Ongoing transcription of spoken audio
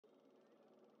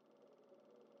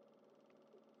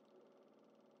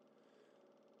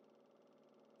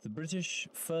The British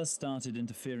first started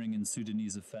interfering in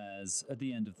Sudanese affairs at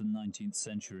the end of the 19th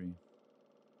century.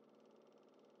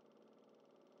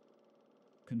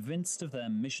 Convinced of their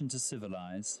mission to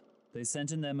civilize, they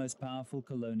sent in their most powerful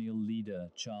colonial leader,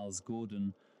 Charles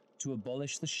Gordon, to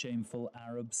abolish the shameful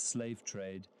Arab slave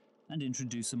trade and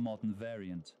introduce a modern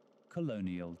variant,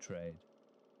 colonial trade.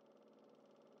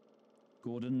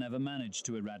 Gordon never managed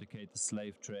to eradicate the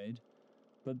slave trade,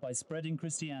 but by spreading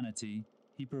Christianity,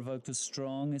 he provoked a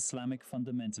strong Islamic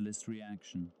fundamentalist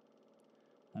reaction.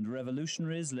 And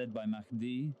revolutionaries led by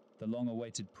Mahdi, the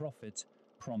long-awaited prophet,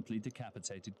 promptly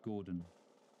decapitated Gordon.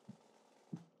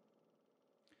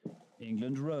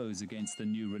 England rose against the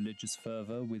new religious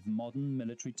fervor with modern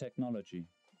military technology.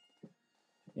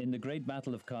 In the Great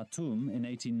Battle of Khartoum in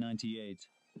 1898,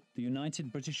 the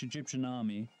United British-Egyptian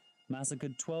Army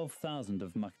massacred 12,000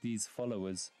 of Mahdi's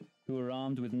followers, who were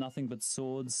armed with nothing but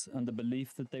swords and the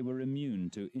belief that they were immune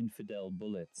to infidel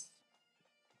bullets.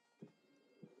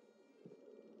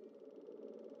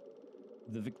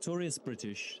 The victorious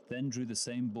British then drew the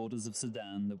same borders of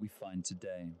Sudan that we find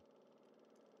today.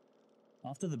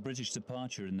 After the British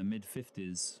departure in the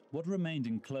mid-50s, what remained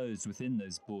enclosed within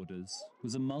those borders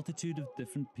was a multitude of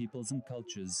different peoples and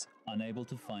cultures unable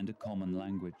to find a common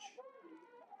language.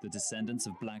 The descendants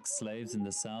of black slaves in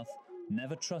the south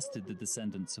never trusted the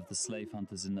descendants of the slave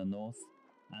hunters in the north,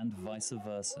 and vice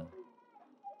versa.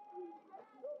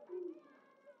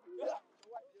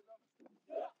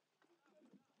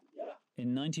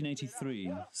 In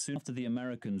 1983, soon after the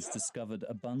Americans discovered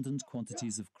abundant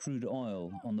quantities of crude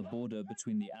oil on the border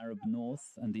between the Arab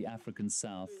north and the African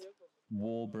south,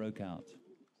 war broke out.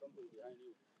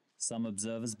 Some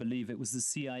observers believe it was the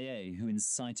CIA who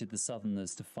incited the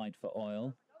Southerners to fight for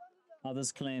oil.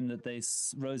 Others claim that they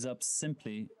rose up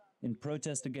simply in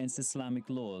protest against Islamic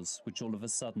laws, which all of a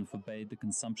sudden forbade the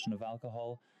consumption of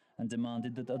alcohol and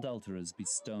demanded that adulterers be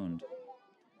stoned.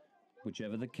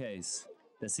 Whichever the case,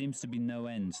 there seems to be no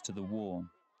end to the war.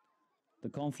 The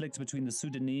conflict between the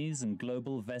Sudanese and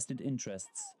global vested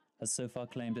interests has so far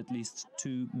claimed at least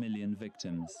 2 million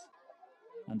victims.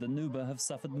 And the Nuba have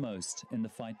suffered most in the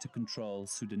fight to control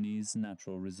Sudanese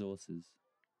natural resources.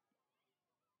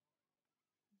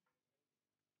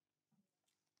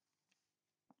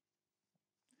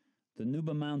 The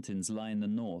Nuba Mountains lie in the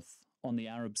north, on the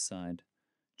Arab side,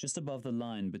 just above the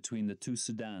line between the two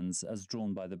Sudans as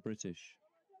drawn by the British.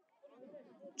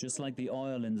 Just like the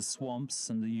oil in the swamps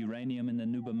and the uranium in the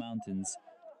Nuba Mountains,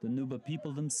 the Nuba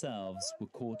people themselves were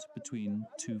caught between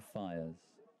two fires.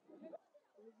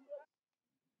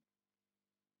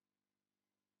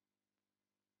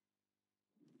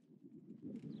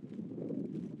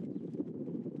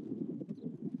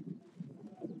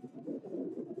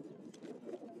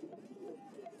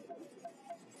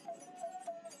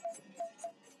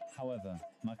 However,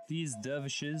 Mahdi's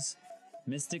dervishes,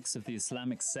 mystics of the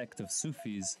Islamic sect of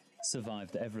Sufis,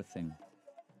 survived everything.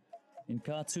 In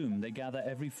Khartoum, they gather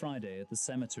every Friday at the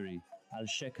cemetery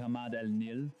Al-Sheikh Hamad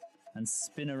el-Nil and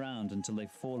spin around until they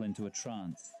fall into a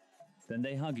trance. Then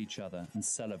they hug each other and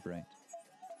celebrate.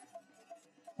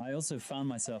 I also found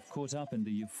myself caught up in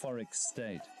the euphoric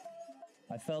state.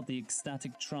 I felt the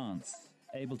ecstatic trance,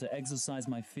 able to exorcise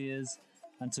my fears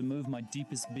and to move my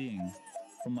deepest being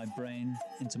from my brain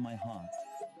into my heart.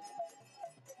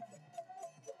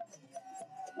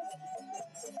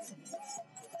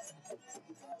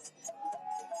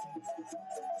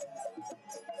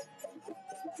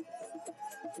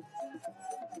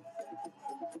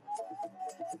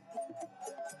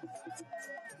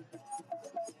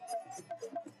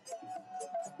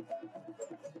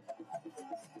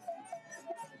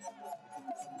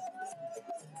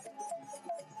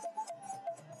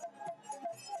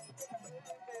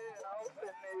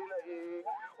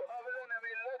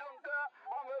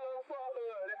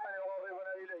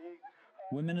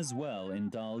 Women as well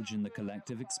indulge in the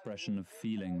collective expression of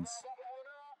feelings.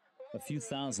 A few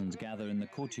thousand gather in the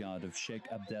courtyard of Sheikh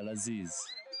Abdelaziz.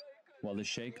 While the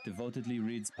Sheikh devotedly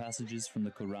reads passages from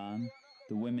the Quran,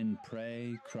 the women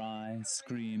pray, cry,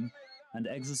 scream, and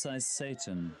exorcise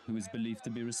Satan, who is believed to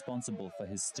be responsible for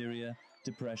hysteria,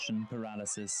 depression,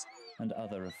 paralysis, and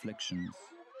other afflictions.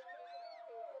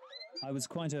 I was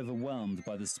quite overwhelmed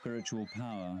by the spiritual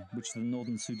power which the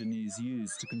northern Sudanese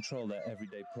use to control their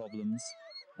everyday problems,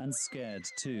 and scared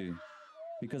too,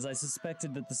 because I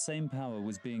suspected that the same power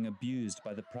was being abused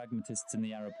by the pragmatists in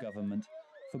the Arab government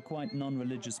for quite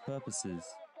non-religious purposes.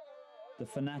 The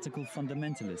fanatical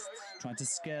fundamentalists try to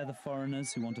scare the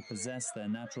foreigners who want to possess their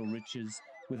natural riches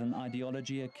with an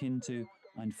ideology akin to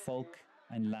ein Volk,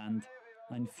 ein Land,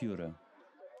 ein Führer.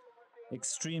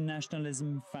 Extreme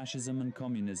nationalism, fascism, and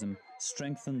communism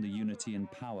strengthen the unity and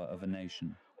power of a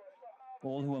nation.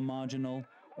 All who are marginal,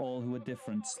 all who are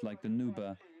different, like the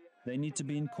Nuba, they need to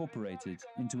be incorporated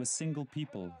into a single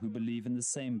people who believe in the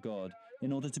same God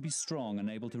in order to be strong and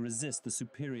able to resist the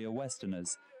superior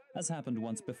Westerners, as happened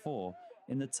once before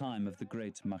in the time of the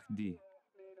great Mahdi.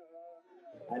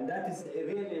 And that is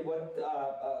really what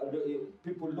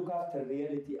people look after,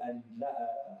 reality and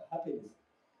happiness.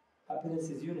 Happiness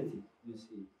is unity, you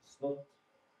see. It's not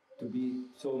to be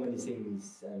so many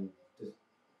things, and it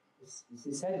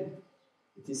is hell.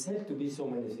 It is hell to be so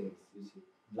many things, you see.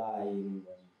 Lying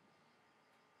and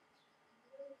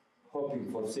hoping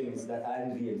for things that are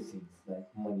unreal things, like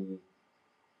money.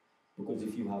 Because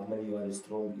if you have money, you are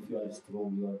strong. If you are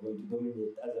strong, you are going to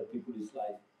dominate other people's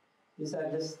life. These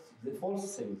are just the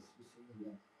false things, you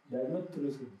see. They are not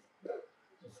true things,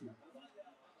 you see.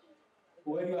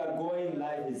 Where you are going,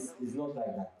 life is not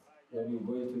like that. When you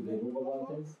go to the Nuba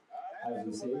Mountains, as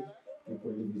you say,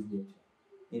 people live with nature,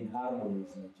 in harmony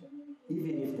with nature.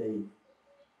 Even if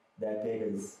they are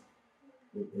pagans,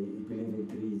 they believe in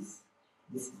trees.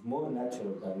 This is more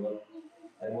natural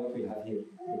than what we have here,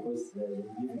 because they live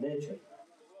in nature.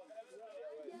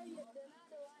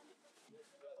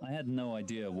 I had no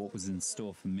idea what was in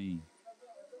store for me.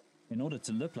 In order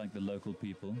to look like the local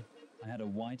people, I had a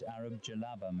white Arab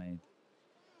jalaba made.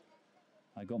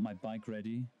 I got my bike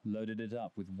ready, loaded it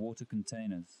up with water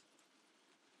containers.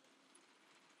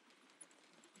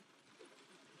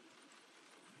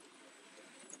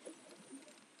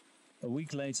 A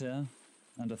week later,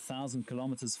 and 1,000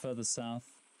 kilometers further south,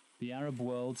 the Arab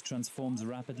world transforms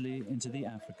rapidly into the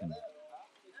African.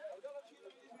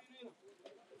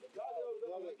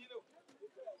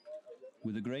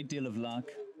 With a great deal of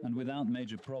luck, and without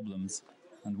major problems,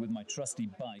 and with my trusty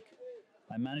bike,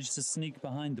 I managed to sneak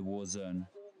behind the war zone,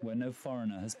 where no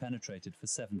foreigner has penetrated for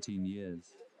 17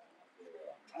 years.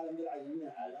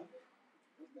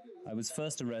 I was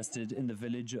first arrested in the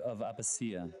village of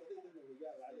Abbasiyah,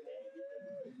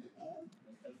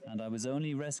 and I was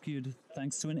only rescued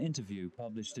thanks to an interview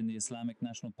published in the Islamic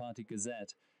National Party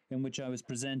Gazette, in which I was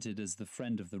presented as the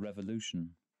friend of the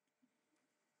revolution.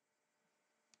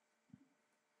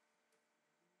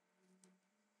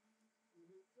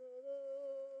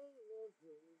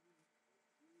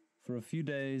 For a few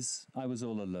days, I was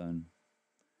all alone.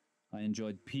 I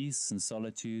enjoyed peace and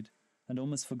solitude and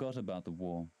almost forgot about the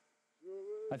war.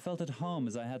 I felt at home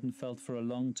as I hadn't felt for a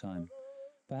long time.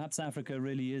 Perhaps Africa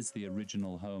really is the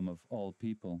original home of all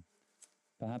people.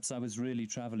 Perhaps I was really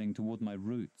traveling toward my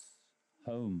roots.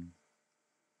 Home.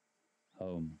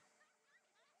 Home.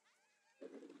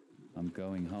 I'm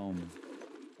going home.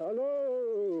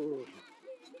 Hello!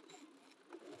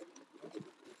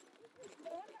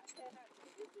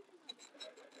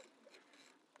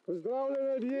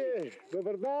 Pozdravljeni,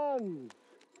 dober dan!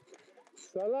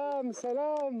 Salam,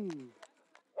 salam!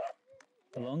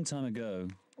 A long time ago,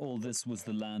 all this was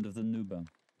the land of the Nuba.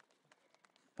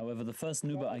 However, the first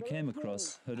Nuba I came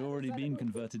across had already been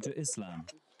converted to Islam.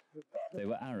 They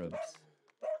were Arabs.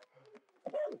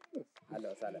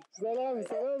 سلام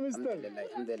سلام مستر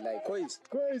الحمد لله كويس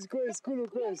كويس كويس كله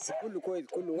كويس كله كويس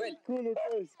كله ويل كله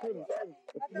كويس كله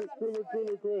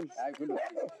كويس هاي كله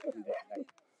الحمد لله.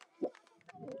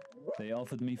 They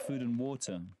offered me food and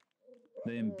water.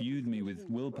 They imbued me with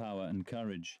willpower and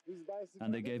courage,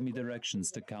 and they gave me directions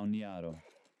to Kauniaro.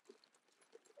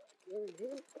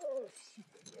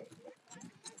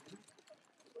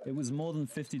 It was more than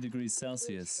 50 degrees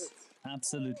Celsius,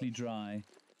 absolutely dry,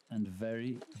 and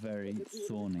very, very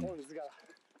thorny.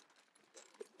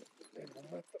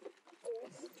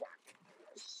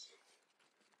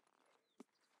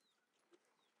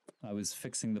 I was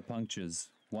fixing the punctures,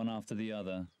 one after the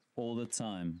other, all the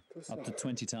time, up to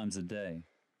 20 times a day.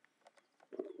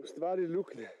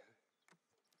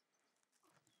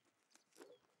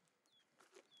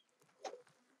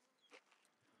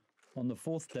 On the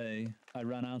fourth day, I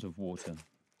ran out of water.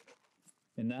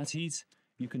 In that heat,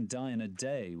 you can die in a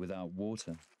day without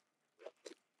water.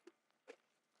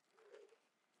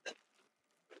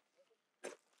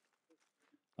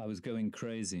 I was going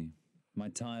crazy. My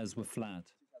tires were flat.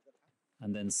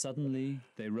 And then suddenly,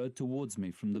 they rode towards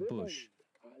me from the bush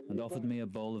and offered me a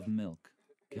bowl of milk,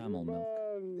 camel milk.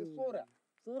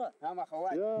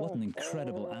 What an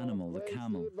incredible animal, the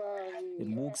camel. It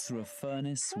walks through a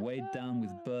furnace weighed down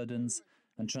with burdens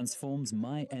and transforms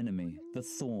my enemy, the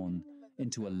thorn,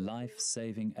 into a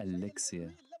life-saving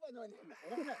elixir.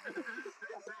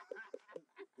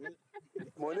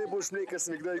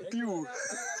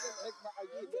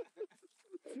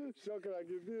 شكرا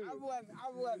كثير.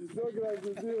 عفوا شكرا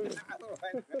كثير.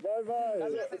 باي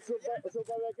باي.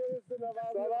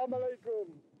 السلام عليكم.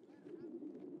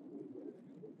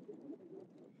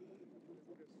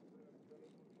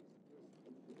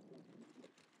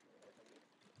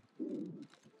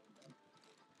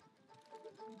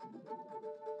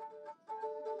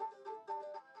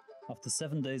 After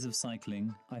 7 days of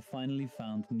cycling, I finally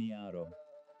found Niaro.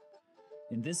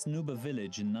 In this Nuba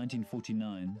village in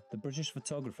 1949, the British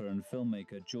photographer and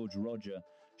filmmaker George Roger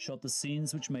shot the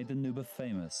scenes which made the Nuba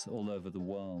famous all over the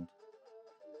world.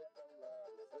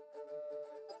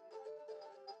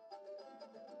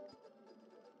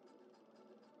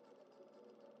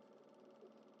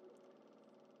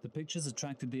 The pictures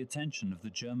attracted the attention of the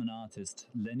German artist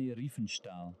Leni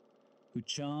Riefenstahl, who,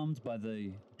 charmed by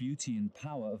the beauty and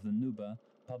power of the Nuba,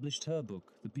 published her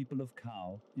book, The People of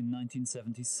Kau, in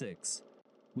 1976,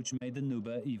 which made the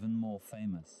Nuba even more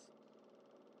famous.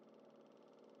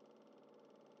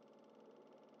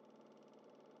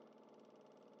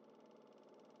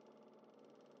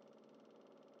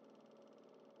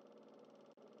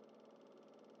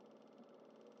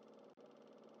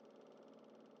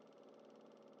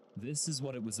 This is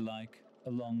what it was like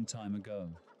a long time ago.